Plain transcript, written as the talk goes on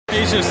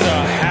He's just a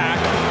hack.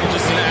 He's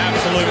just an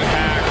absolute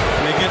hack.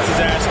 And he gets his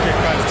ass kicked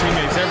by his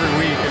teammates every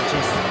week. It's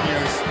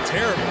just, it's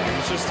terrible.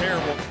 It's just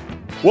terrible.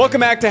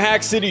 Welcome back to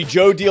Hack City.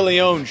 Joe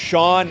DeLeone,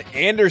 Sean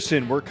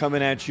Anderson. We're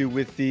coming at you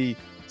with the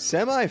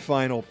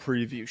semifinal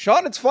preview.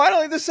 Sean, it's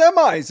finally the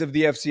semis of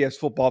the FCS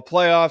football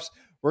playoffs.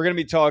 We're going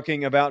to be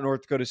talking about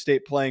North Dakota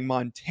State playing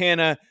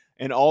Montana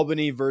and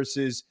Albany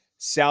versus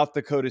South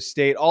Dakota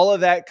State. All of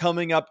that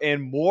coming up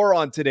and more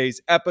on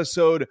today's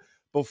episode.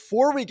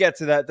 Before we get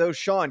to that, though,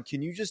 Sean,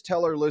 can you just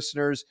tell our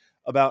listeners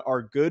about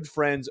our good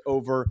friends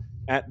over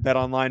at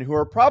BetOnline who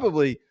are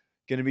probably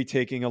going to be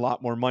taking a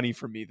lot more money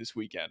from me this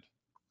weekend?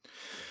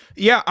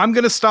 Yeah, I'm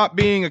going to stop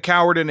being a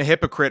coward and a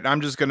hypocrite.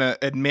 I'm just going to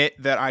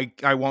admit that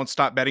I won't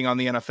stop betting on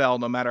the NFL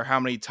no matter how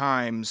many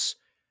times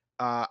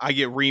I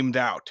get reamed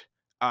out.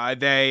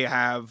 They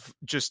have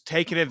just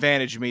taken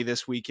advantage of me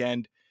this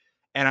weekend.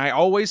 And I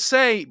always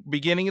say,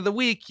 beginning of the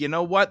week, you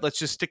know what? Let's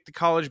just stick to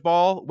college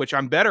ball, which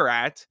I'm better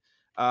at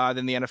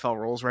than the NFL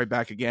rolls right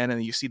back again.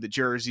 And you see the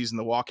jerseys and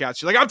the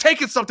walkouts. You're like, I'm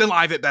taking something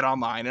live at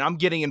BetOnline, and I'm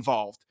getting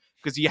involved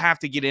because you have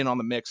to get in on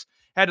the mix.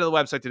 Head to the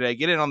website today,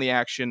 get in on the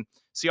action,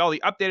 see all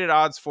the updated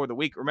odds for the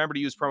week. Remember to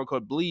use promo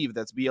code BLEAV,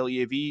 that's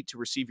BLEAV, to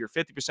receive your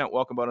 50%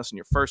 welcome bonus on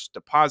your first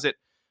deposit.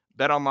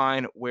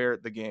 BetOnline, where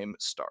the game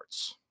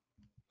starts.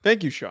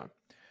 Thank you, Sean.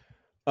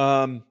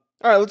 All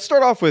right, let's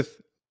start off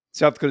with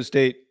South Dakota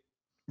State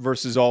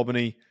versus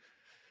Albany.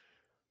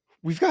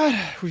 We've got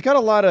a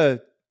lot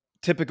of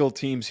typical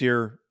teams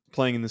here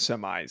playing in the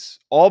semis.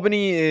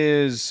 Albany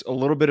is a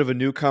little bit of a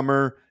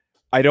newcomer.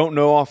 I don't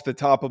know off the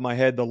top of my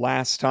head the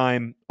last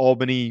time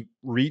Albany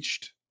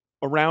reached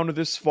a round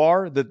this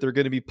far that they're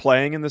going to be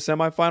playing in the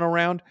semifinal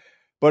round,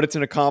 but it's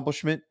an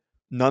accomplishment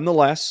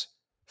nonetheless.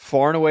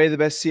 Far and away the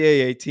best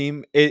CAA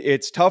team.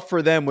 It's tough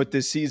for them with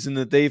this season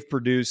that they've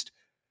produced,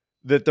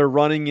 that they're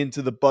running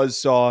into the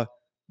buzzsaw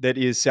that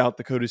is South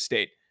Dakota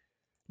State.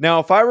 Now,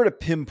 if I were to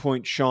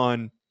pinpoint,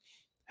 Sean,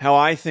 how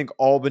I think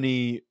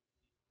Albany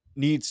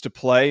needs to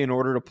play in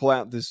order to pull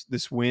out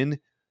this win,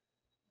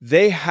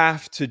 they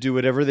have to do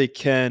whatever they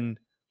can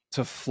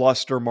to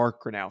fluster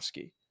Mark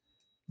Gronowski.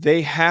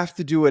 They have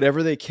to do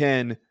whatever they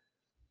can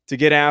to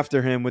get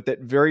after him with that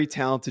very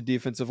talented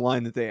defensive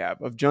line that they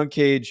have of Junk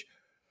Cage,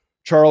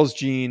 Charles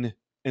Jean,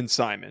 and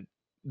Simon.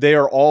 They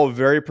are all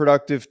very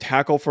productive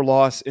tackle for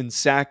loss and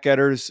sack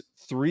getters,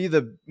 three of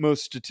the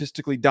most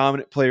statistically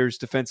dominant players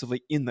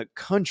defensively in the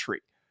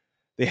country.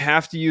 They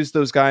have to use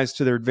those guys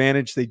to their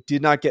advantage. They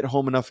did not get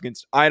home enough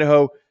against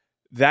Idaho.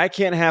 That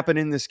can't happen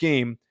in this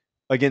game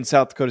against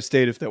South Dakota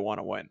State if they want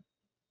to win.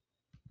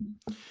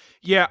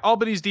 Yeah,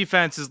 Albany's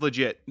defense is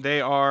legit.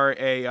 They are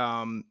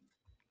a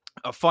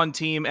fun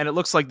team, and it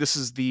looks like this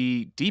is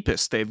the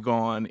deepest they've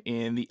gone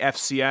in the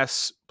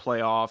FCS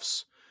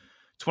playoffs.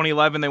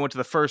 2011, they went to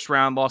the first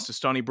round, lost to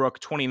Stony Brook.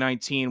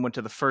 2019, went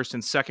to the first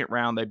and second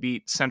round. They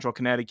beat Central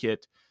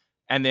Connecticut,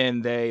 and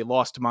then they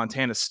lost to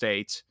Montana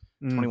State.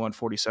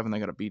 21-47, they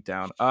got a beat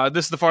down.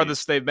 This is the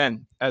farthest they've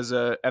been as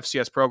a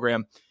FCS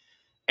program,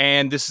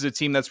 and this is a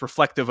team that's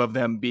reflective of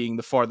them being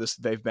the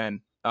farthest they've been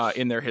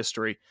in their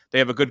history. They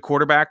have a good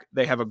quarterback,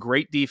 they have a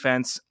great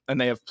defense, and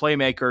they have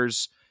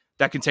playmakers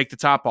that can take the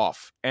top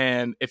off.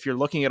 And if you're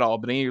looking at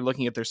Albany, you're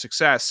looking at their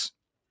success,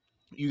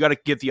 you got to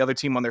get the other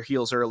team on their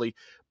heels early,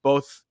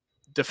 both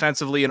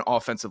defensively and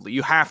offensively.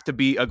 You have to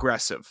be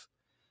aggressive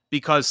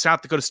because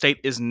South Dakota State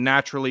is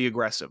naturally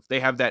aggressive.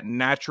 They have that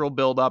natural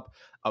buildup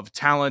of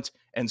talent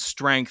and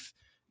strength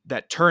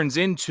that turns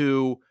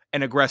into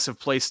an aggressive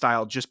play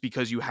style just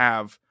because you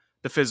have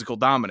the physical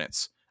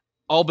dominance.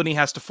 Albany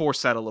has to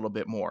force that a little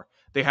bit more.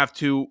 They have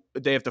to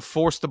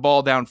force the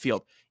ball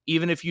downfield.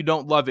 Even if you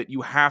don't love it,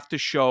 you have to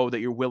show that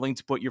you're willing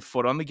to put your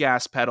foot on the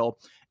gas pedal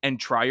and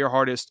try your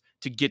hardest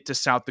to get to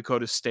South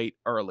Dakota State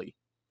early.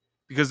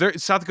 Because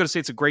South Dakota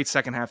State's a great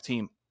second half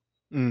team.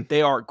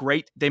 They are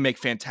great. They make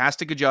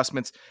fantastic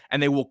adjustments,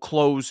 and they will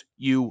close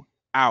you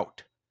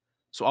out.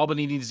 So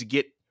Albany needs to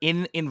get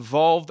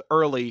involved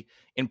early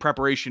in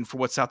preparation for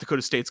what South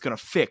Dakota State's going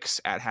to fix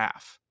at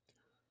half.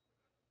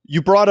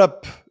 You brought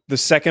up the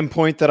second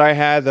point that I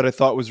had that I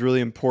thought was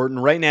really important.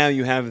 Right now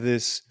you have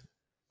this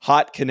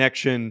hot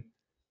connection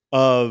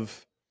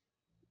of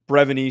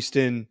Brevin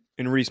Easton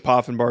and Reese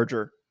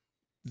Poffenbarger.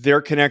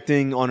 They're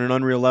connecting on an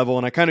unreal level,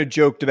 and I kind of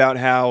joked about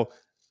how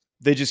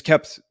they just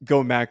kept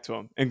going back to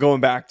him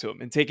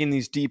and taking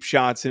these deep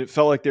shots, and it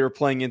felt like they were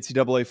playing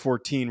NCAA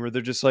 14 where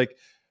they're just like,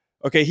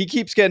 okay, he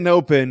keeps getting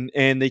open,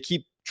 and they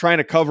keep trying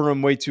to cover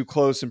him way too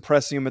close and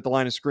pressing him at the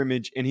line of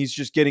scrimmage, and he's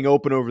just getting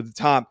open over the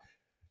top.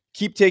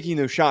 Keep taking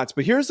those shots.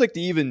 But here's like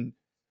the even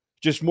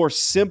just more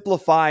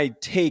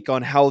simplified take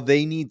on how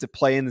they need to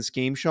play in this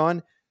game,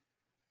 Sean.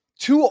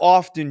 Too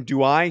often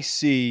do I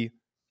see,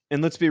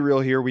 and let's be real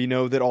here, we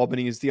know that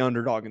Albany is the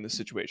underdog in this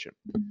situation.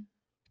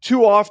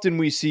 Too often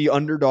we see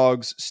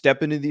underdogs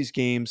step into these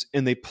games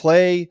and they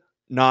play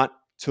not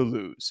to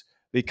lose.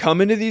 They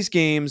come into these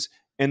games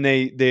and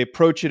they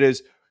approach it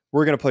as,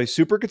 we're going to play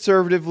super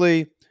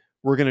conservatively.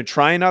 We're going to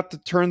try not to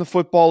turn the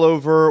football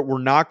over.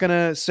 We're not going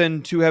to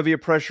send too heavy a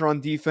pressure on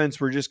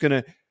defense. We're just going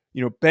to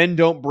bend,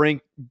 don't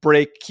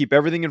break, keep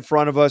everything in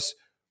front of us.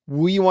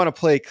 We want to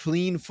play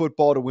clean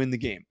football to win the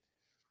game.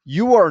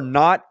 You are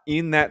not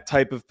in that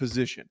type of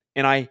position.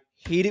 And I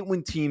hate it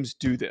when teams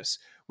do this.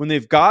 When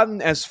they've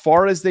gotten as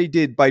far as they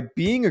did by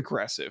being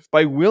aggressive,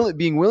 by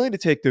being willing to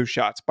take those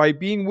shots, by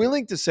being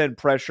willing to send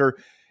pressure,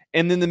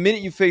 and then the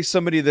minute you face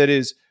somebody that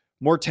is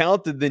more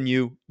talented than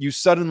you, you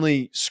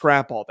suddenly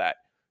scrap all that.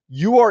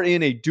 You are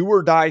in a do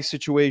or die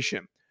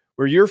situation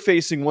where you're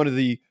facing one of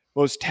the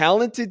most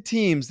talented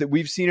teams that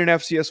we've seen in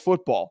FCS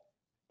football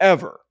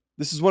ever.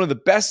 This is one of the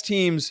best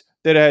teams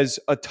that has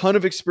a ton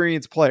of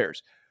experienced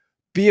players.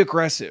 Be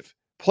aggressive.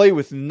 Play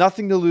with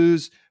nothing to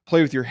lose.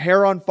 Play with your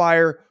hair on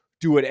fire.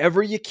 Do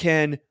whatever you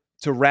can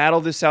to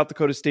rattle this South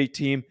Dakota State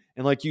team.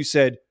 And like you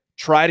said,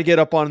 try to get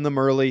up on them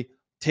early.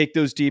 Take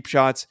those deep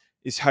shots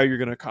is how you're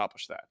going to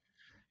accomplish that.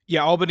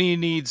 Yeah, Albany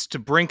needs to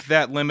brink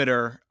that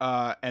limiter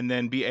and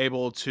then be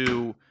able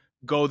to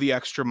go the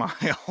extra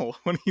mile.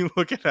 When you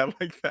look at that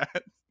like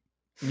that,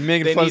 you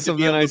making fun of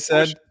something I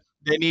said?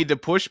 They need to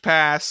push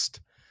past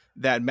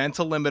that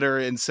mental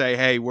limiter and say,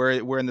 "Hey, we're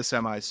in the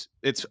semis.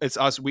 It's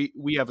us.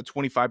 We have a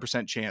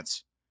 25%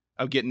 chance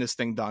of getting this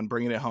thing done,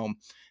 bringing it home,"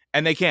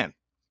 and they can.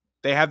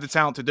 They have the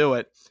talent to do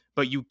it,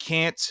 but you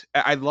can't.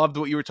 I loved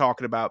what you were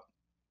talking about.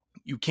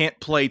 You can't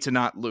play to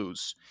not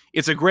lose.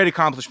 It's a great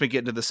accomplishment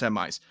getting to the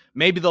semis.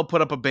 Maybe they'll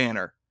put up a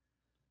banner,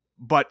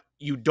 but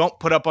you don't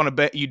put up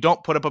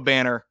a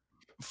banner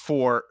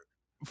for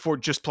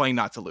just playing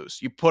not to lose.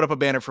 You put up a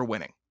banner for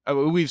winning.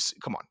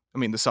 Come on. I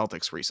mean, the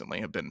Celtics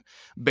recently have been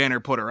banner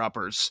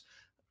putter-uppers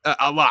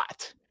a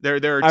lot. There are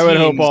teams, I would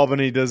hope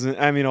Albany doesn't.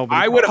 I mean, Albany.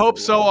 I would hope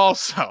so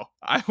also.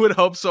 I would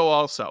hope so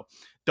also.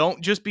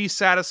 Don't just be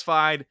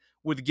satisfied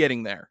with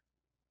getting there.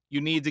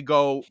 You need to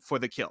go for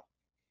the kill.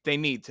 They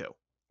need to.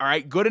 All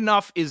right? Good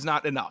enough is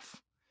not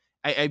enough.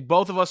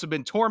 Both of us have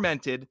been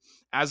tormented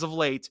as of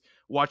late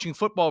watching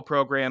football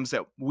programs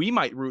that we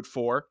might root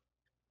for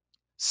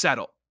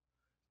settle.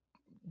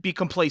 Be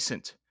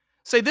complacent.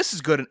 Say this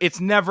is good. It's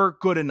never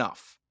good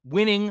enough.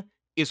 Winning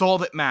is all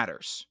that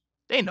matters.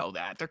 They know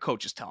that. Their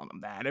coach is telling them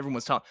that.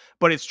 Everyone's telling them.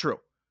 But it's true.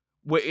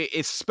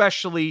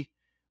 Especially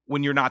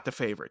when you're not the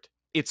favorite.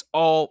 It's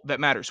all that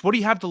matters. What do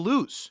you have to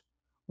lose?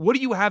 What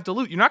do you have to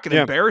lose? You're not going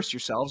to embarrass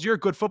yourselves. You're a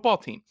good football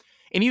team.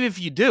 And even if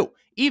you do,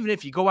 even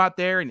if you go out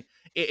there and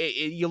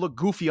you look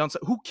goofy on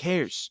who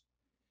cares?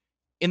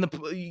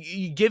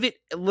 You give it,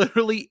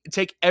 literally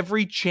take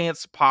every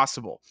chance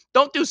possible.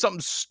 Don't do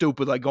something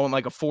stupid like going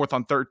like a 4th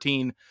on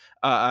 13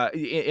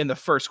 in the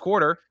first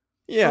quarter.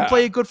 Yeah,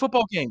 play a good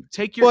football game.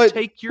 Take your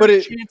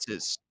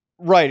chances.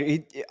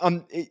 Right.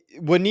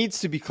 What needs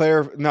to be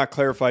not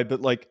clarified,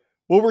 but like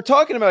what we're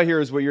talking about here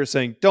is what you're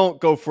saying.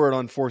 Don't go for it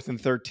on 4th and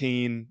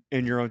 13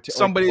 in your own.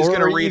 Somebody's going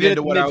to read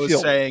into what I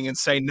was saying and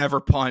say never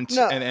punt,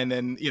 and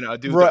then do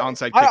the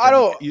onside kick. I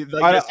don't.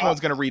 Someone's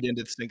going to read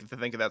into to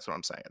think that's what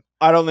I'm saying.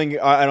 I don't think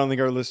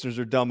our listeners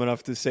are dumb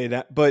enough to say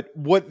that. But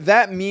what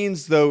that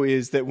means though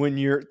is that when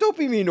don't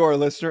be mean to our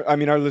listener. I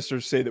mean, our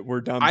listeners say that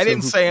we're dumb. I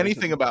didn't say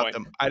anything about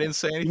them. I didn't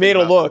say anything. You made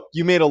a look.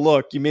 You made a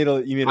look. You made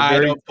a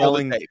very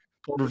telling,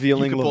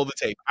 revealing look. You can pull the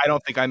tape. I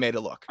don't think I made a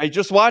look. I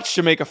just watched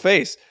you make a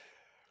face.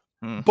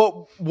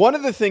 But one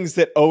of the things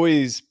that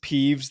always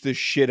peeves the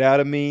shit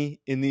out of me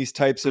in these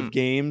types of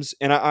games,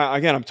 and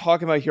I'm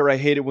talking about here, I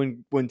hate it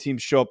when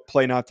teams show up,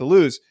 play not to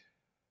lose.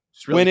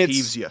 Really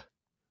peeves you.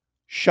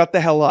 Shut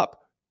the hell up.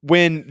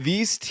 When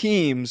these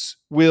teams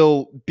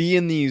will be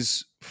in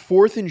these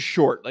 4th and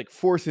short, like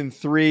 4th and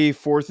 3,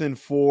 4th and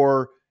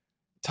 4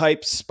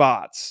 type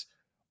spots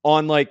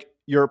on like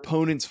your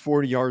opponent's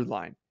 40-yard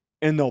line,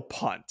 and they'll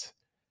punt.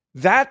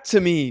 That to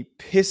me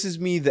pisses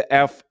me the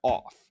F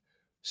off.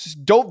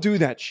 Just don't do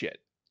that shit.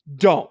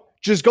 Don't.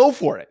 Just go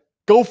for it.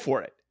 Go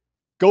for it.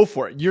 Go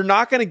for it. You're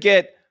not going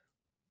to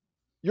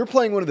you're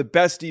playing one of the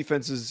best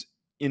defenses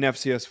in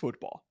FCS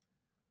football.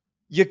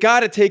 You got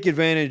to take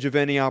advantage of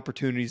any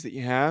opportunities that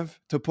you have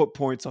to put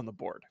points on the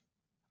board.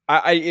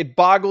 It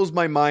boggles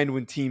my mind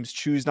when teams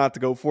choose not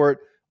to go for it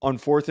on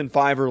 4th and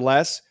 5 or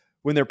less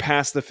when they're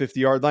past the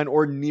 50-yard line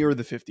or near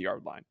the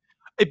 50-yard line.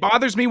 It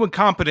bothers me when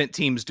competent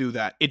teams do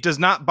that. It does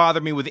not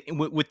bother me with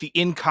the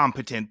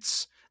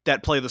incompetents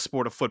that play the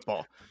sport of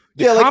football.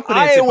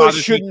 Iowa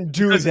shouldn't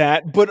do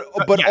that, but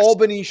yes,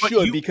 Albany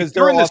should because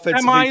they're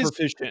offensively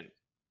proficient.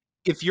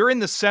 If you're in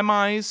the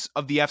semis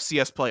of the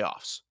FCS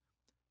playoffs,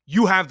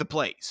 you have the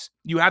plays.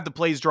 You have the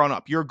plays drawn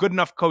up. You're a good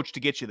enough coach to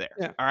get you there.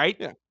 Yeah. All right?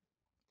 Yeah.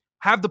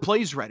 Have the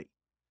plays ready.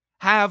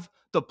 Have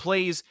the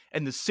plays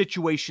and the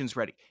situations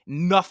ready.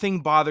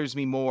 Nothing bothers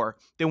me more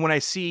than when I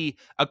see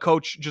a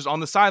coach just on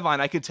the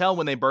sideline. I could tell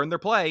when they burned their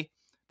play.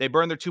 They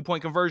burned their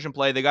 2-point conversion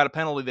play. They got a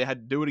penalty. They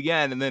had to do it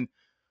again. And then,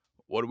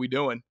 what are we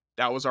doing?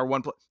 That was our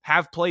one play.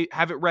 Have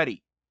it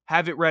ready.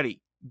 Have it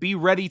ready. Be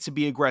ready to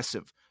be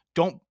aggressive.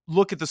 Don't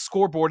look at the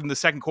scoreboard in the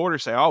second quarter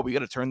and say, oh, we got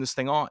to turn this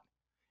thing on.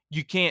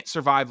 You can't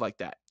survive like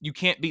that. You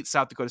can't beat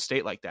South Dakota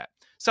State like that.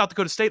 South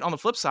Dakota State, on the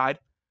flip side,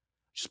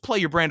 just play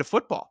your brand of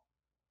football.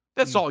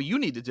 That's all you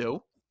need to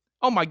do.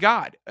 Oh, my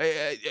God.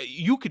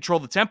 You control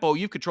the tempo.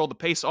 You've controlled the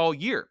pace all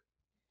year.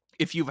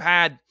 If you've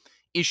had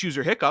issues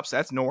or hiccups.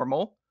 That's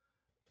normal.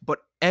 But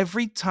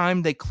every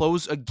time they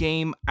close a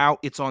game out,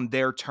 it's on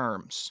their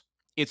terms.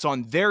 It's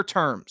on their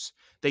terms.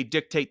 They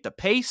dictate the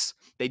pace.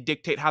 They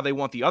dictate how they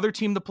want the other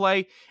team to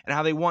play and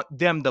how they want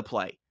them to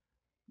play.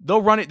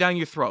 They'll run it down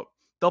your throat.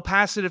 They'll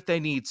pass it if they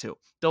need to.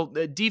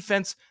 The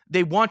defense,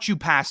 they want you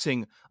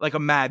passing like a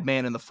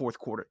madman in the fourth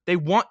quarter. They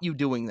want you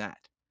doing that.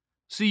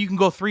 So you can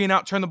go 3 and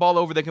out, turn the ball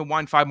over, they can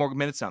wind 5 more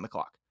minutes down the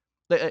clock.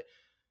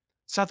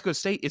 South Dakota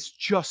State, it's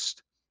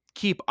just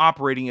keep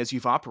operating as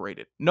you've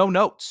operated. No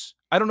notes.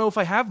 I don't know if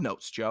I have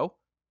notes, Joe.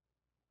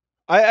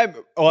 I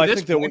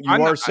think that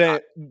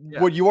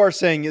what you are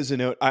saying is a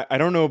note. I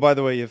don't know, by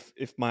the way, if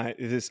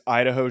this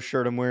Idaho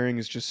shirt I'm wearing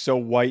is just so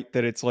white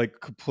that it's like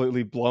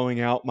completely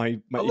blowing out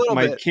my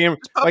camera.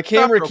 My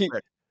camera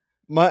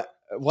what?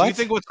 Do you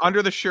think what's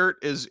under the shirt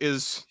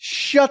is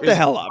shut the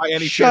hell up?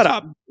 Shut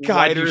up.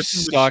 God, you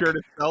suck. The shirt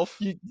itself?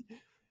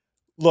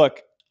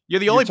 Look, you're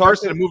the only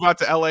person to move out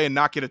to LA and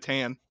not get a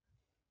tan.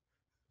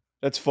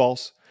 That's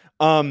false.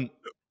 To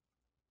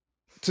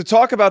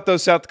talk about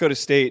those South Dakota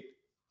State,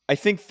 I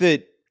think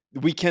that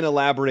we can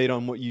elaborate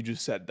on what you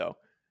just said, though.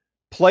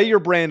 Play your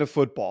brand of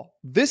football.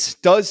 This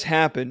does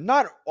happen,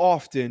 not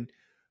often,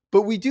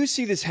 but we do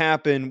see this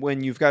happen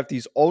when you've got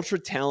these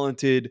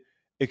ultra-talented,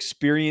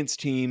 experienced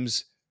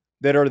teams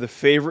that are the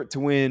favorite to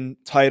win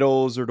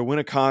titles or to win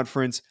a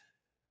conference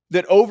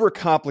that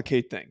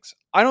overcomplicate things.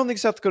 I don't think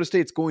South Dakota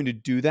State's going to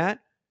do that,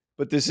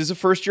 but this is a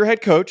first-year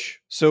head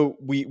coach, so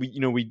we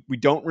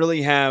don't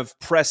really have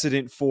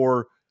precedent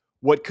for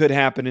what could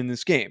happen in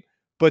this game.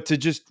 But to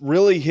just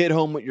really hit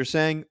home what you're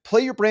saying,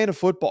 play your brand of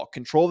football,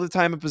 control the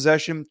time of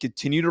possession,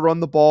 continue to run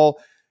the ball.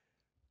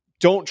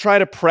 Don't try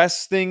to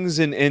press things.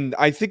 And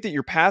I think that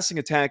your passing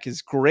attack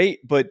is great,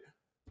 but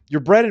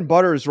your bread and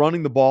butter is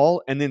running the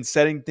ball and then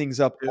setting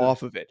things up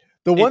off of it.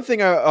 One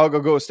thing I'll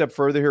go a step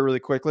further here really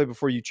quickly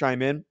before you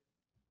chime in.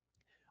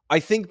 I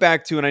think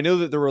back to, and I know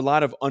that there were a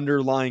lot of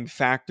underlying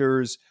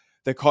factors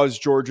that caused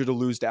Georgia to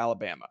lose to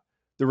Alabama.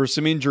 There were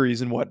some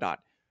injuries and whatnot.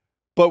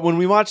 But when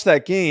we watched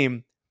that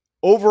game,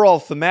 overall,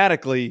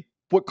 thematically,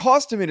 what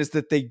cost them it is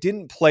that they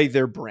didn't play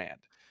their brand.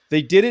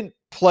 They didn't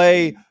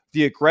play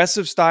the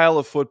aggressive style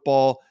of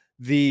football.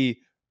 They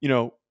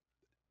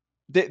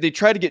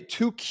tried to get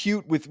too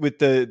cute with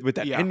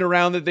that end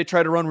around that they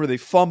tried to run where they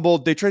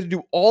fumbled. They tried to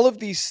do all of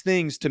these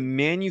things to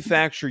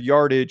manufacture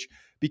yardage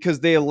because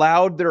they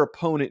allowed their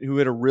opponent, who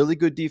had a really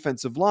good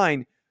defensive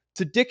line,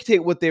 to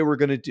dictate what they were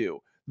going to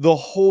do the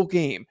whole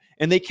game.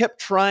 And they kept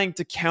trying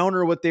to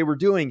counter what they were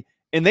doing.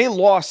 And they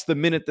lost the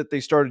minute that they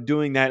started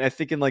doing that. I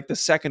think in like the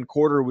second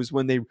quarter was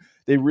when they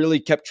really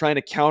kept trying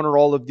to counter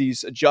all of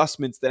these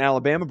adjustments that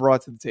Alabama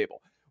brought to the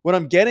table. What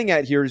I'm getting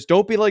at here is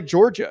don't be like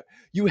Georgia.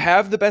 You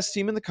have the best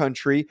team in the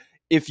country.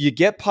 If you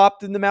get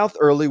popped in the mouth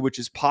early, which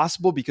is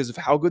possible because of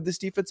how good this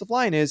defensive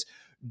line is,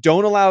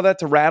 don't allow that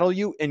to rattle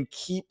you and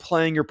keep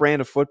playing your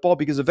brand of football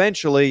because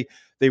eventually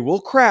they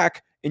will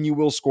crack and you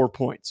will score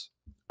points.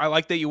 I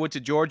like that you went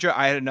to Georgia.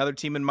 I had another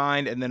team in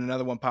mind, and then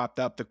another one popped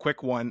up. The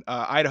quick one,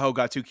 Idaho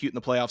got too cute in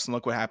the playoffs, and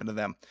look what happened to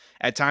them.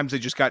 At times, they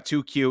just got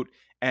too cute,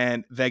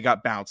 and they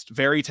got bounced.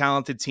 Very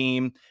talented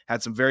team,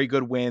 had some very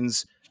good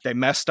wins. They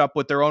messed up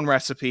with their own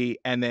recipe,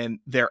 and then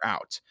they're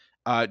out.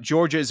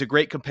 Georgia is a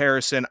great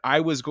comparison. I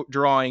was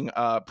drawing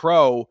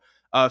pro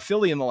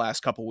Philly in the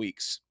last couple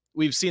weeks.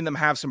 We've seen them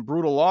have some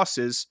brutal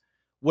losses.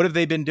 What have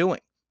they been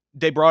doing?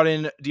 They brought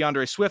in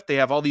DeAndre Swift. They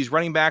have all these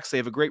running backs. They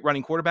have a great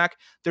running quarterback.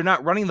 They're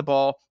not running the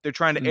ball. They're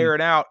trying to air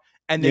it out,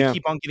 and they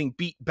keep on getting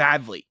beat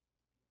badly.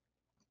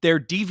 They're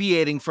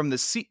deviating from the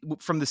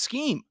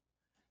scheme.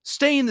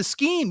 Stay in the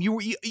scheme.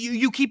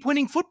 You keep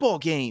winning football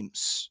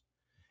games.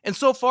 And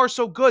so far,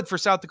 so good for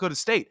South Dakota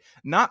State.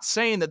 Not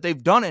saying that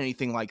they've done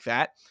anything like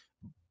that,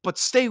 but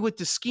stay with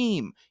the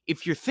scheme.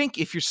 If you're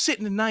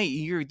sitting tonight,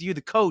 you're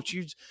the coach,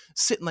 you're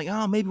sitting like,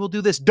 oh, maybe we'll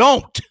do this.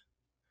 Don't.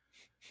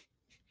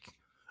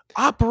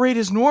 Operate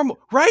as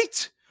normal,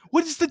 right?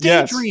 What is the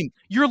daydream?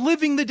 Yes. You're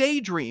living the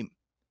daydream.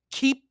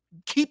 Keep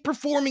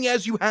performing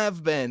as you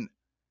have been.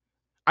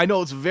 I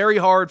know it's very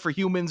hard for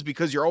humans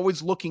because you're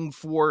always looking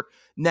for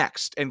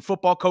next, and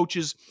football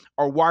coaches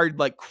are wired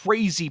like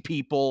crazy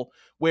people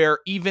where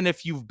even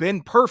if you've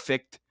been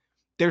perfect,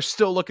 they're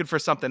still looking for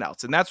something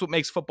else. And that's what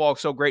makes football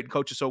so great and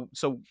coaches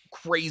so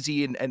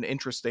crazy and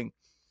interesting.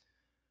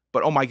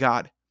 But oh my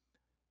God,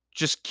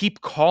 just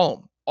keep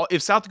calm.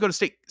 If South Dakota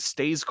State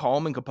stays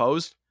calm and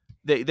composed,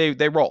 they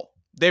roll.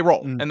 They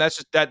roll. And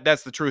that's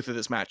the truth of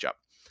this matchup.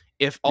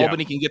 If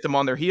Albany can get them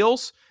on their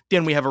heels,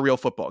 then we have a real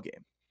football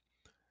game.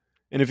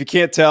 And if you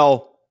can't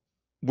tell,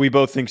 we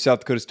both think South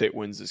Dakota State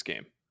wins this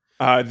game.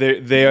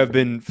 They have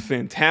been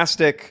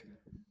fantastic.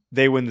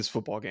 They win this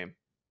football game,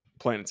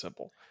 plain and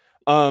simple.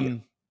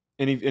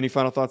 Any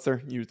final thoughts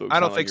there? I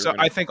don't think so.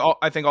 I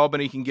think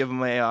Albany can give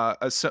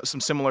them some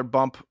similar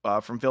bump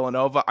from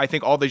Villanova. I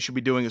think all they should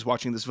be doing is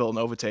watching this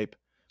Villanova tape.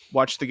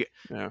 Watch the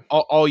game.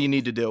 All you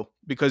need to do,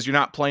 because you're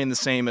not playing the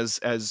same as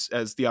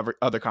the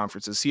other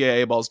conferences.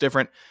 CAA ball is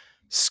different.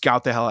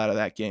 Scout the hell out of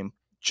that game.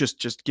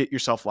 Just get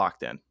yourself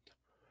locked in.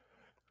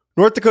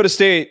 North Dakota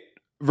State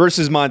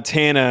versus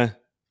Montana.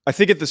 I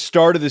think at the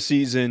start of the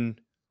season,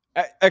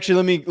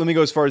 actually, let me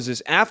go as far as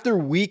this. After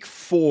week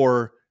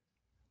 4,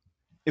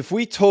 if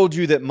we told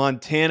you that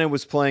Montana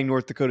was playing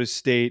North Dakota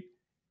State,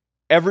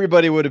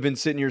 everybody would have been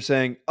sitting here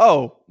saying,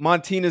 "Oh,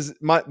 Montana's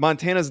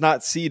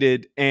not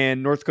seeded,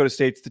 and North Dakota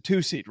State's the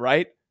 2 seed,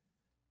 right?"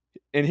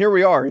 And here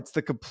we are. It's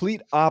the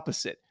complete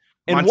opposite.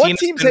 And Montana's one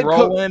team's been head coach,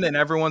 rolling, and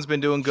everyone's been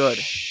doing good.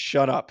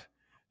 Shut up.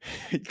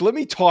 Let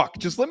me talk.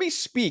 Just let me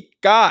speak.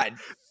 God.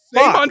 Say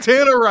Fuck.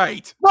 Montana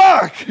right.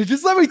 Fuck.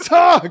 Just let me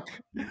talk.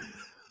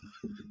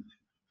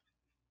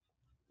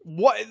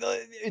 What?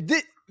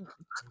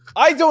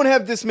 I don't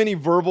have this many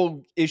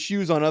verbal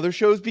issues on other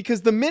shows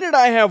because the minute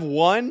I have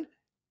one,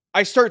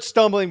 I start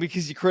stumbling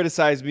because you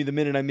criticize me the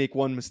minute I make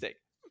one mistake.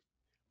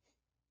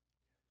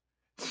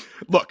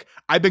 Look,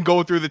 I've been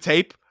going through the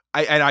tape.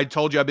 I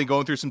told you I've been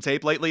going through some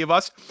tape lately of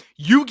us.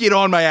 You get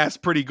on my ass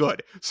pretty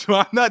good, so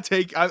I'm not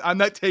taking.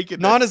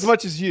 Not as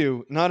much as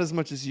you. Not as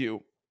much as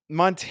you.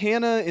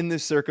 Montana, in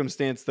this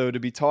circumstance, though, to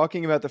be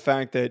talking about the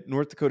fact that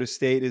North Dakota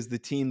State is the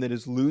team that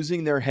is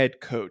losing their head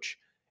coach,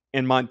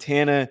 and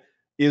Montana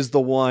is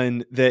the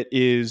one that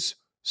is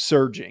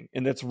surging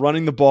and that's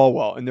running the ball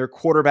well, and their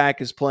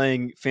quarterback is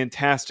playing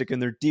fantastic,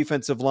 and their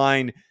defensive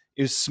line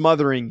is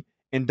smothering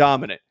and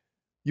dominant.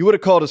 You would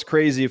have called us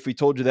crazy if we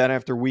told you that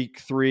after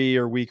week 3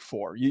 or week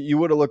 4. You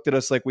would have looked at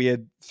us like we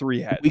had 3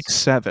 heads. Week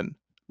 7,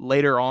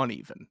 later on,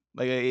 even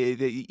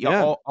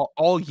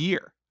all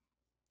year.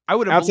 I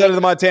would have outside of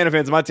the Montana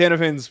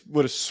fans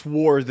would have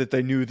swore that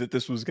they knew that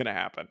this was going to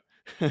happen.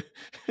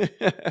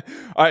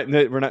 All right,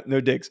 no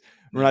digs.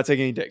 We're not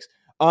taking any digs.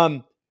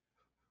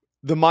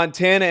 The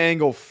Montana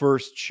angle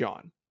first,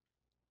 Sean.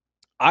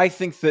 I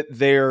think that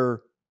they're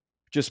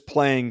just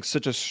playing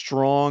such a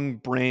strong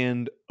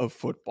brand of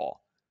football.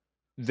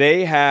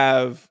 They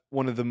have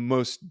one of the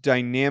most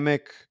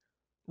dynamic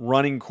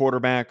running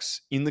quarterbacks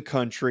in the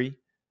country,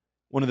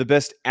 one of the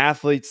best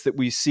athletes that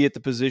we see at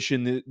the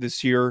position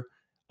this year,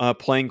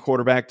 playing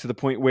quarterback, to the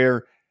point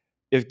where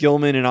if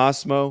Gilman and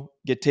Osmo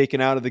get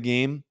taken out of the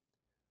game,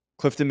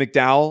 Clifton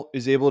McDowell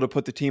is able to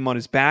put the team on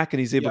his back,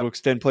 and he's able to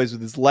extend plays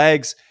with his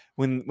legs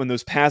when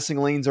those passing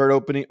lanes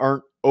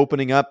aren't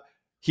opening up.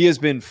 He has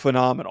been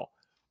phenomenal.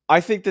 I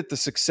think that the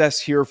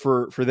success here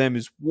for them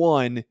is,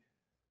 one,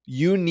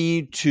 you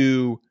need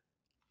to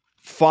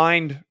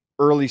find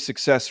early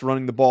success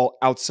running the ball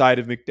outside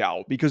of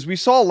McDowell, because we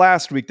saw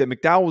last week that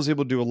McDowell was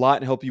able to do a lot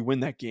and help you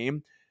win that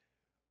game.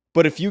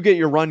 But if you get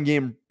your run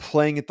game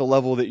playing at the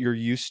level that you're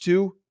used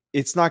to,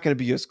 it's not going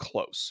to be as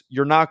close.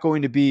 You're not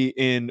going to be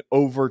in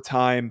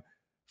overtime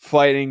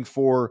fighting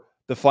for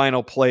the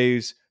final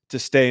plays to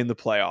stay in the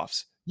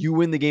playoffs. You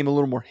win the game a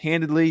little more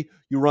handedly.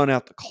 You run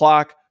out the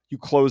clock. You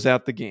close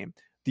out the game.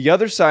 The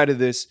other side of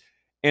this,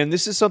 and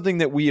this is something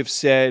that we have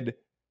said,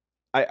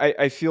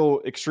 I feel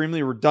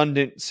extremely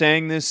redundant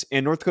saying this,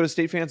 and North Dakota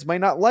State fans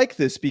might not like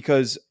this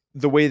because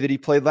the way that he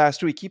played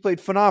last week, he played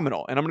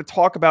phenomenal. And I'm going to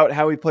talk about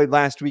how he played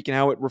last week and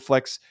how it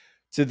reflects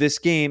to this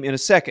game in a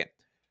second.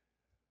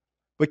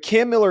 But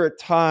Cam Miller at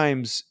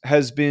times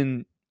has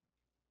been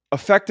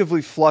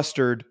effectively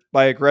flustered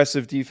by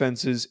aggressive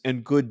defenses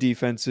and good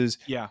defenses.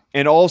 Yeah.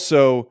 And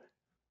also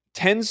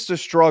tends to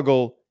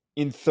struggle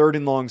in 3rd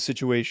and long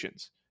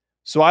situations.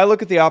 So I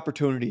look at the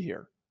opportunity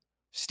here.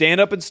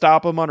 Stand up and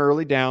stop them on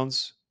early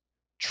downs.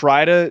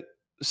 Try to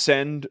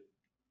send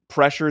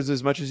pressures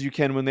as much as you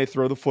can when they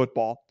throw the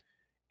football,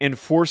 and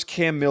force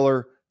Cam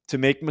Miller to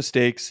make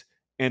mistakes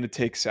and to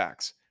take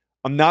sacks.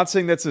 I'm not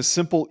saying that's a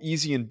simple,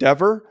 easy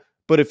endeavor,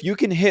 but if you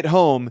can hit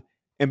home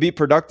and be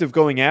productive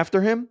going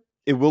after him,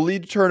 it will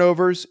lead to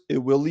turnovers, it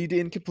will lead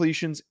to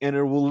incompletions, and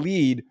it will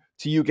lead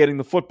to you getting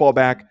the football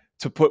back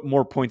to put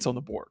more points on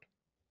the board.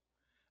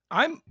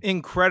 I'm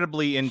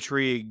incredibly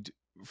intrigued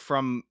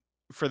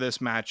for this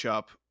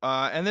matchup.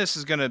 And this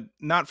is going to,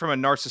 not from a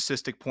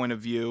narcissistic point of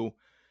view,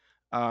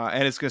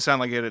 and it's going to sound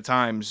like it at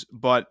times,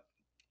 but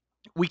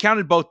we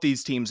counted both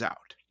these teams out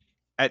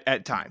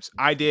at times.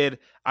 I did.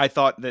 I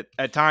thought that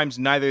at times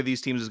neither of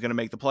these teams is going to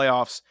make the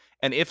playoffs.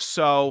 And if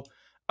so,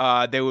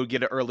 they would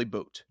get an early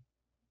boot.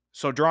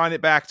 So drawing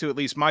it back to at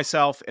least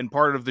myself and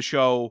part of the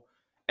show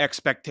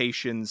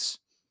expectations,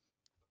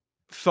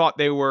 thought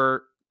they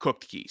were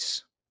cooked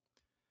geese.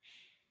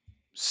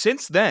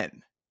 Since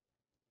then,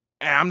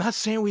 and I'm not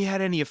saying we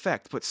had any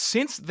effect, but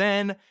since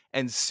then,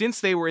 and since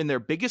they were in their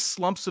biggest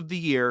slumps of the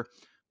year,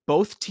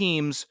 both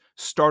teams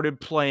started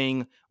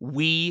playing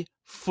Wii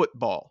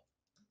football.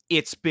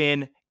 It's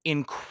been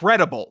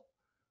incredible,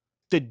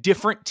 the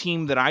different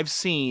team that I've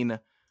seen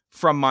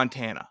from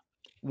Montana.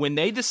 When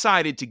they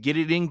decided to get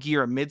it in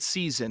gear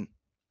mid-season,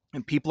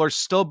 and people are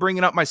still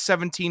bringing up my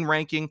 17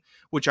 ranking,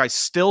 which I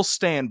still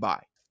stand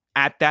by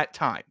at that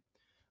time.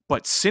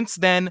 But since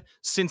then,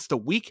 since the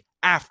week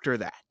after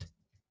that,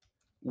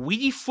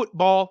 Wii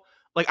football,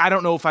 like I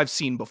don't know if I've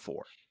seen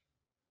before.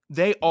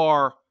 They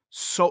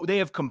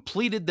have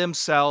completed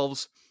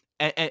themselves,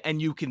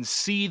 and you can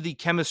see the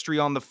chemistry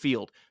on the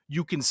field.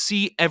 You can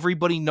see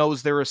everybody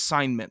knows their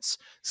assignments.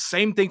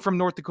 Same thing from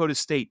North Dakota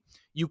State.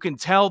 You can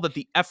tell that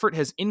the effort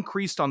has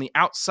increased on the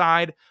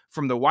outside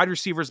from the wide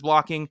receivers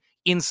blocking,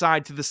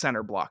 inside to the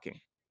center blocking.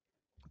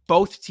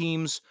 Both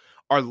teams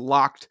are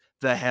locked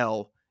the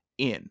hell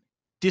in.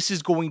 This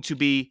is going to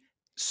be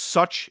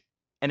such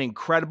an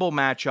incredible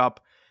matchup,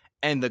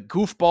 and the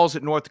goofballs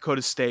at North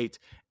Dakota State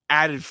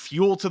added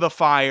fuel to the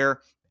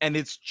fire, and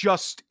it's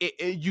just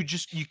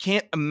you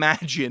can't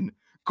imagine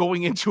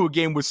going into a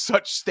game with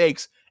such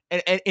stakes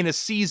and in a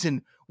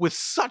season with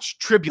such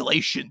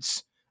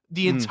tribulations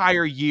the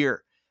entire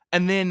year.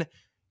 And then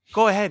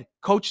go ahead,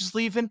 coach is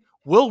leaving,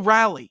 we'll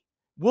rally,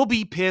 we'll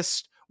be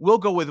pissed, we'll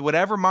go with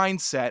whatever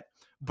mindset.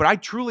 But I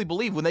truly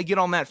believe when they get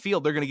on that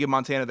field, they're going to give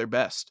Montana their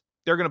best.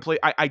 They're going to play.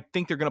 I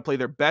think they're going to play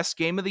their best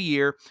game of the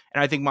year,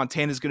 and I think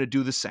Montana is going to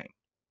do the same.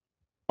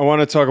 I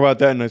want to talk about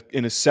that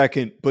in a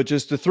second, but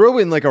just to throw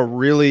in like a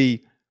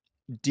really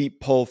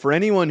deep poll for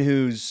anyone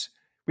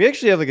we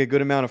actually have like a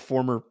good amount of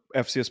former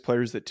FCS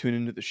players that tune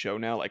into the show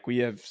now. Like we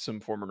have some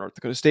former North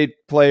Dakota State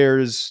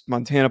players,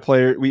 Montana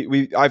players.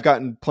 I've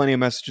gotten plenty of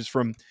messages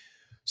from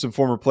some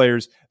former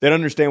players that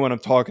understand what I'm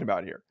talking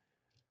about here.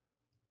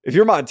 If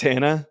you're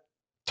Montana,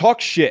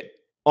 talk shit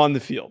on the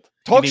field.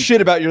 Talk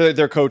shit about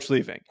their coach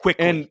leaving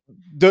quickly. And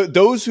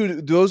those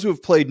who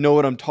have played know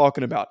what I'm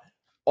talking about.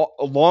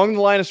 Along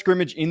the line of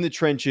scrimmage, in the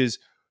trenches,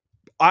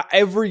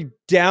 every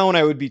down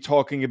I would be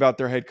talking about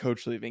their head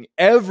coach leaving.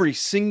 Every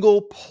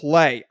single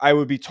play I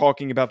would be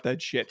talking about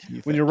that shit.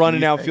 When you're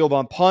running downfield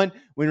on punt,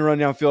 when you're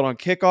running downfield on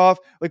kickoff,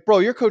 like, bro,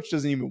 your coach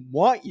doesn't even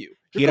want you.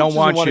 He don't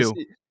want you.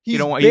 He's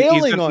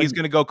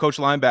going to go coach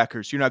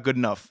linebackers. You're not good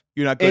enough.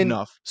 You're not good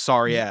enough.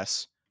 Sorry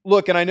ass.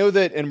 Look, and I know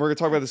that, and we're going to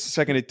talk about this in a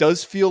second. It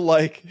does feel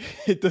like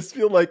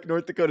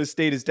North Dakota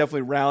State is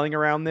definitely rallying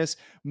around this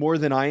more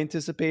than I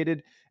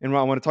anticipated. And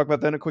I want to talk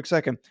about that in a quick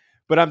second.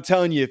 But I'm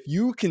telling you, if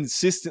you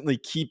consistently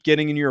keep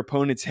getting in your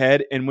opponent's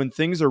head, and when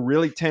things are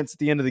really tense at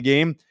the end of the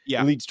game,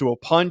 it leads to a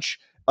punch,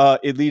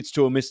 it leads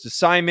to a missed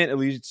assignment, it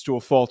leads to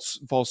a false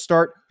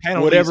start,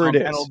 whatever it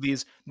is.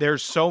 Penalties.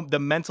 The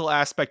mental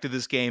aspect of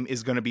this game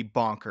is going to be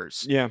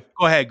bonkers. Yeah.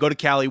 Go ahead, go to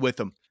Cali with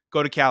them.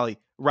 Go to Cali.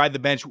 Ride the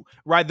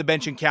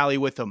bench in Cali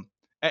with them.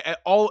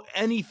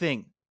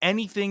 Anything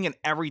and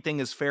everything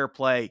is fair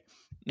play.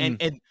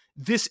 And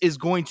this is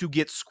going to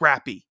get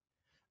scrappy.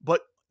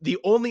 But the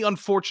only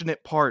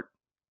unfortunate part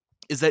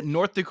is that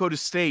North Dakota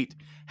State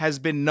has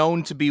been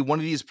known to be one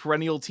of these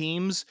perennial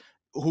teams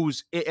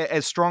who's,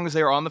 as strong as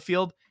they are on the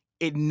field,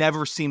 it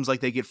never seems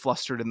like they get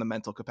flustered in the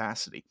mental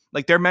capacity.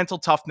 Like their mental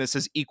toughness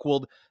has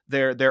equaled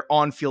their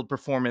on-field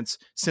performance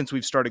since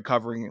we've started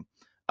covering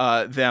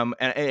them.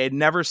 And it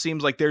never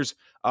seems like there's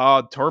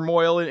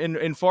turmoil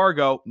in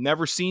Fargo.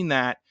 Never seen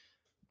that.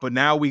 But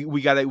now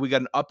we got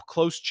an up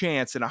close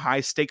chance in a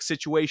high stakes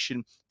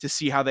situation to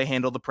see how they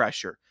handle the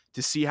pressure,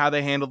 to see how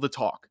they handle the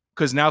talk.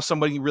 Because now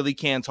somebody really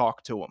can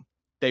talk to them.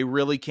 They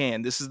really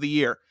can. This is the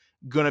year.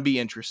 Going to be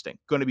interesting.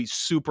 Going to be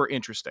super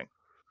interesting.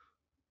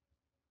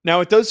 Now,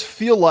 it does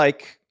feel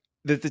like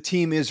that the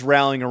team is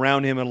rallying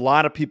around him. And a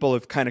lot of people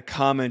have kind of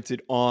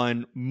commented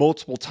on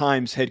multiple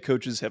times head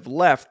coaches have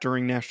left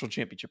during national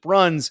championship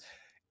runs,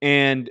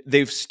 and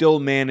they've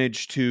still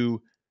managed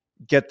to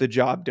get the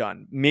job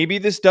done. Maybe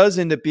this does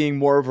end up being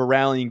more of a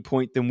rallying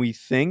point than we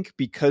think,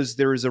 because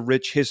there is a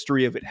rich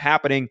history of it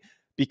happening,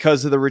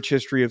 because of the rich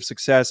history of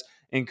success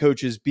and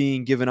coaches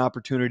being given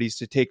opportunities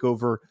to take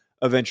over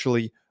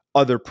eventually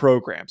other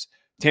programs.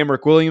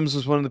 Tamarick Williams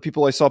was one of the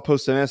people I saw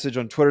post a message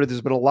on Twitter.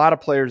 There's been a lot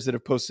of players that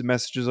have posted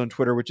messages on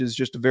Twitter, which is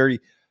just a very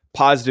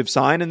positive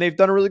sign. And they've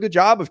done a really good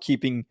job of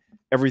keeping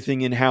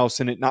everything in-house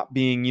and it not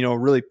being, a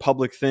really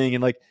public thing.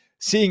 And like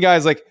seeing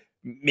guys like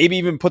maybe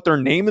even put their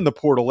name in the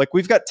portal. Like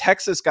we've got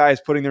Texas guys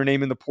putting their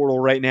name in the portal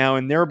right now,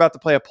 and they're about to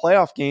play a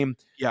playoff game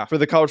for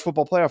the college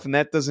football playoff. And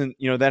that doesn't,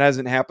 that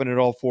hasn't happened at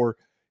all for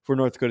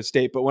North Dakota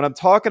State. But when I'm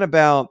talking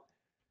about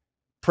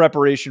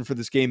preparation for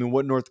this game and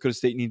what North Dakota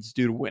State needs to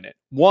do to win it,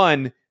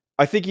 one,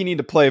 I think you need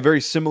to play a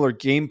very similar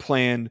game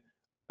plan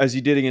as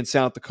you did against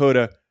South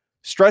Dakota.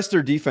 Stress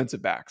their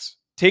defensive backs.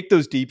 Take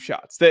those deep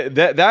shots.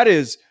 That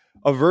is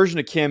a version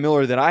of Cam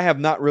Miller that I have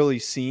not really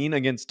seen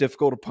against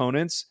difficult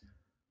opponents.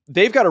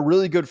 They've got a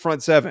really good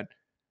front seven,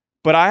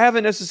 but I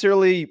haven't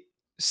necessarily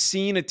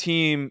seen a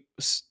team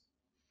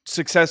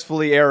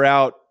successfully air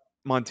out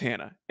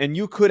Montana. And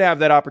you could have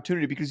that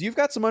opportunity because you've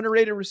got some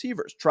underrated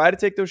receivers. Try to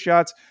take those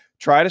shots,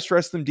 try to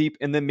stress them deep,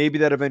 and then maybe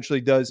that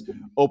eventually does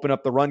open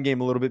up the run game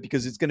a little bit,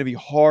 because it's going to be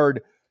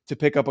hard to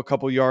pick up a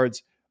couple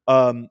yards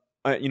on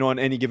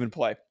any given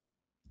play.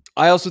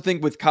 I also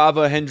think with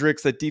Kava,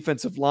 Hendricks, that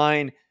defensive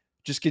line,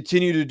 just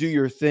continue to do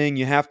your thing.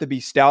 You have to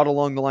be stout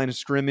along the line of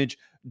scrimmage.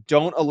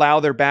 Don't allow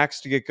their backs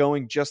to get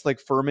going just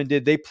like Furman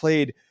did. They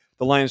played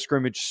the line of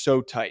scrimmage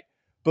so tight.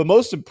 But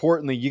most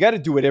importantly, you got to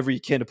do whatever you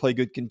can to play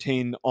good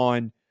contain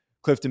on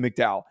Clifton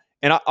McDowell.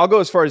 And I'll go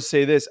as far as to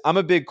say this. I'm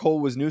a big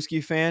Cole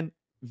Wisniewski fan.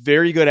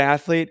 Very good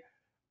athlete.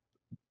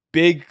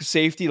 Big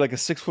safety, like a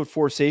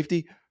 6'4"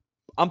 safety.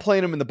 I'm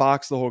playing him in the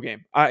box the whole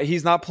game.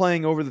 He's not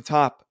playing over the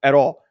top at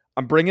all.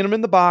 I'm bringing him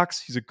in the box.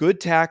 He's a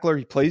good tackler.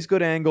 He plays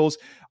good angles.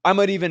 I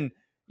might even,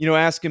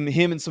 ask him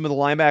and some of the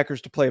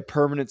linebackers to play a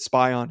permanent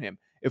spy on him.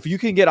 If you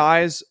can get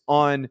eyes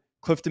on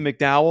Clifton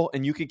McDowell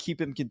and you can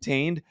keep him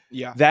contained,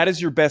 that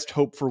is your best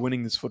hope for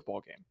winning this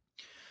football game.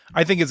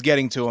 I think it's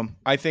getting to him.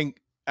 I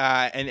think,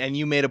 and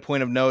you made a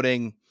point of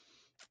noting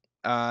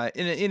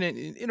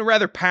in a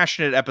rather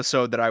passionate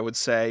episode that I would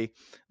say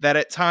that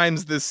at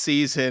times this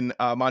season,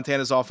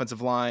 Montana's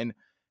offensive line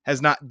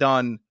has not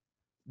done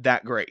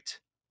that great.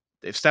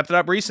 They've stepped it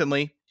up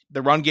recently.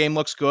 The run game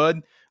looks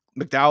good.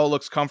 McDowell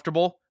looks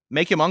comfortable.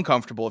 Make him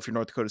uncomfortable if you're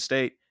North Dakota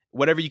State.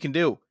 Whatever you can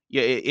do.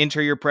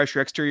 Interior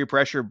pressure, exterior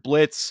pressure,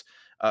 blitz,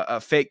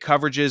 fake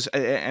coverages,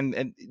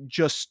 and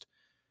just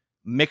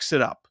mix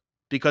it up.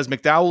 Because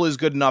McDowell is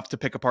good enough to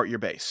pick apart your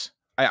base.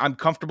 I'm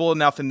comfortable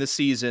enough in this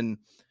season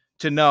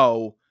to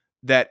know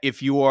that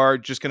if you are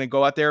just going to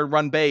go out there and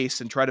run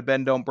base and try to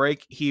bend, don't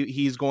break,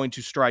 he's going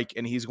to strike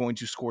and he's going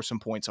to score some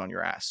points on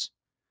your ass.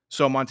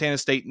 So Montana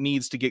State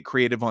needs to get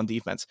creative on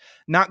defense.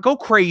 Not go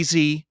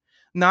crazy,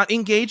 not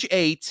engage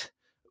 8,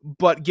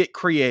 but get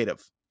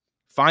creative.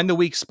 Find the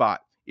weak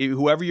spot.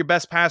 Whoever your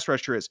best pass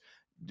rusher is.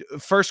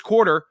 First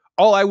quarter,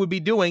 all I would be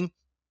doing,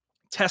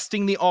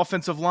 testing the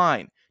offensive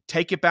line.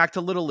 Take it back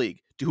to Little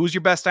League. Who's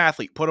your best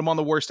athlete? Put him on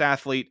the worst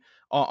athlete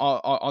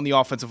on the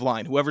offensive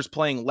line. Whoever's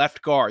playing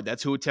left guard,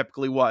 that's who it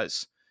typically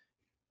was.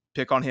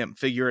 Pick on him.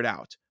 Figure it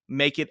out.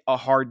 Make it a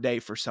hard day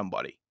for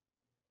somebody.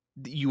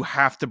 You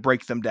have to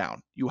break them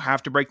down. You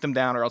have to break them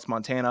down or else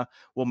Montana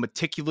will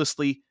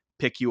meticulously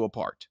pick you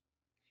apart.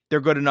 They're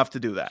good enough to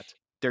do that.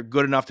 They're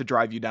good enough to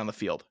drive you down the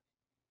field.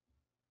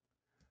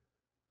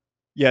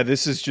 Yeah,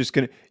 this is just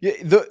going to...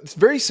 It's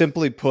very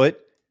simply put,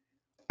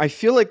 I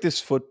feel like this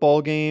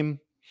football game,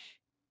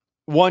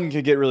 one,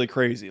 could get really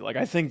crazy. Like,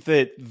 I think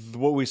that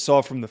what we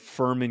saw from the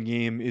Furman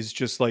game is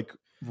just like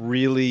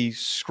really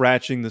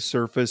scratching the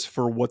surface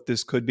for what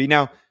this could be.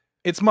 Now,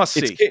 it's must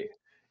see.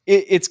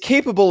 It's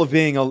capable of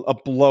being a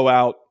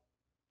blowout,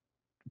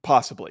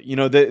 possibly. You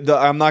know,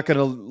 I'm not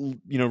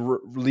going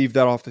to leave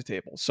that off the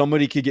table.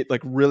 Somebody could get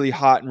like really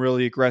hot and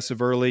really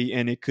aggressive early,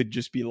 and it could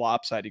just be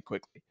lopsided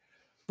quickly.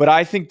 But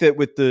I think that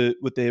with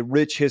the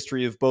rich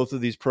history of both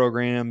of these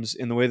programs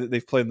and the way that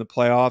they've played in the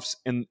playoffs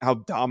and how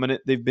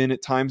dominant they've been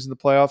at times in the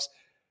playoffs,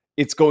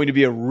 it's going to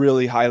be a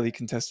really highly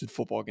contested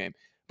football game.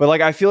 But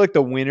like, I feel like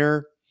the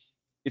winner,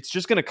 it's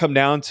going to come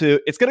down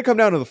to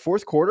the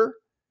fourth quarter,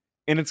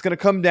 and it's going to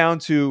come down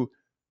to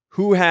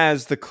who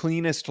has the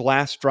cleanest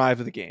last drive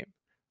of the game.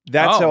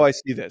 That's how I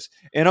see this.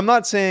 And I'm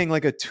not saying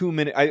like a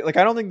 2-minute. I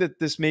don't think that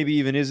this maybe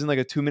even isn't like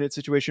a 2-minute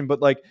situation,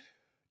 but like,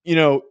 you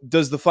know,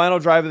 does the final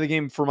drive of the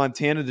game for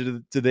Montana,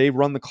 do they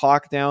run the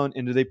clock down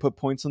and do they put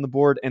points on the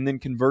board? And then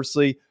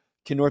conversely,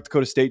 can North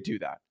Dakota State do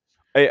that?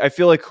 I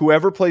feel like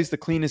whoever plays the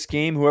cleanest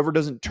game, whoever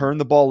doesn't turn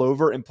the ball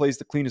over and plays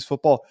the cleanest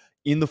football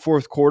in the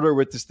fourth quarter,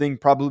 with this thing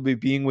probably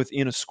being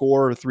within a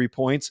score or 3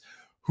 points,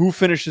 who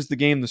finishes the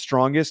game the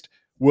strongest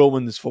will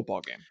win this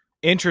football game.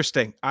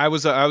 Interesting. I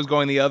was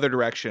going the other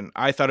direction.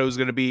 I thought it was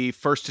going to be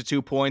first to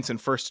 2 points and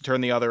first to turn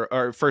the other,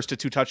 or first to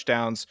 2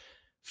 touchdowns,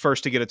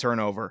 first to get a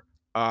turnover.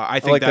 I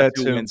think like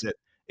that's who wins it.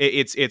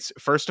 It's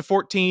first to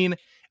 14.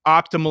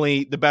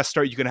 Optimally, the best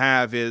start you can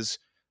have is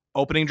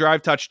opening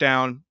drive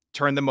touchdown,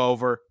 turn them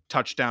over,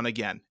 touchdown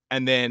again,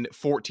 and then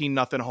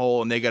 14-0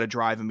 hole, and they got to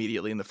drive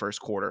immediately in the first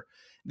quarter.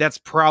 That's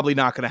probably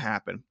not going to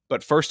happen.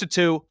 But first to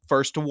 2,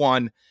 first to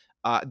 1,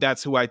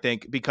 that's who I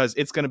think, because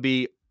it's going to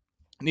be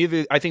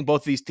neither. I think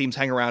both of these teams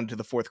hang around to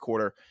the fourth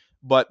quarter,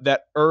 but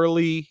that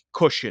early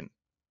cushion,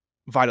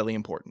 vitally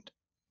important.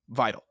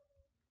 Vital.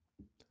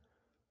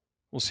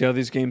 We'll see how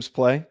these games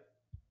play.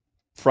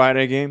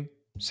 Friday game,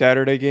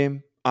 Saturday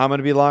game. I'm going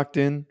to be locked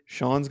in.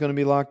 Sean's going to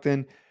be locked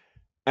in.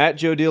 At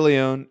Joe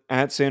DeLeone,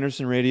 at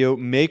Sanderson Radio.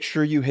 Make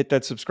sure you hit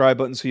that subscribe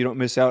button so you don't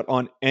miss out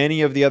on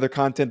any of the other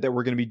content that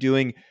we're going to be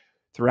doing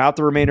throughout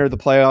the remainder of the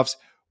playoffs.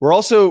 We're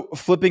also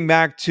flipping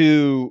back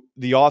to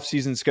the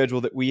off-season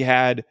schedule that we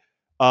had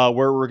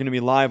where we're going to be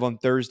live on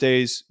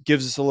Thursdays.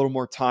 Gives us a little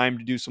more time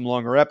to do some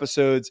longer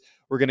episodes.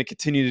 We're going to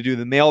continue to do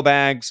the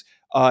mailbags.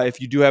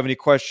 If you do have any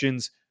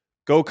questions,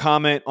 go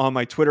comment on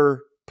my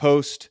Twitter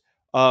post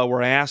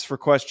where I ask for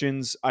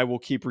questions. I will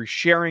keep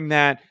resharing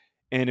that.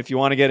 And if you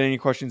want to get any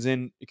questions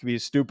in, it can be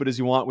as stupid as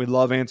you want. We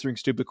love answering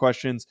stupid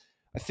questions.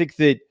 I think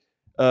that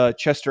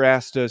Chester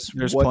asked us.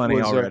 There's plenty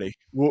already.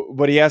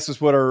 But he asked us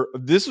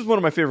this was one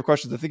of my favorite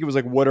questions. I think it was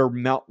like what our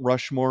Mount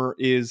Rushmore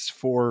is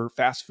for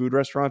fast food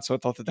restaurants. So I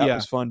thought that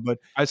was fun. But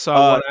I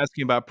saw one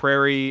asking about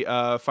prairie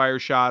fire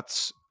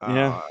shots.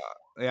 Yeah.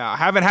 I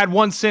haven't had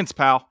one since,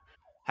 pal.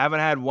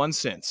 Haven't had one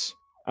since.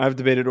 I've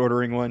debated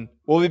ordering one.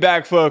 We'll be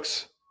back,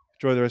 folks.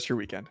 Enjoy the rest of your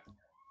weekend.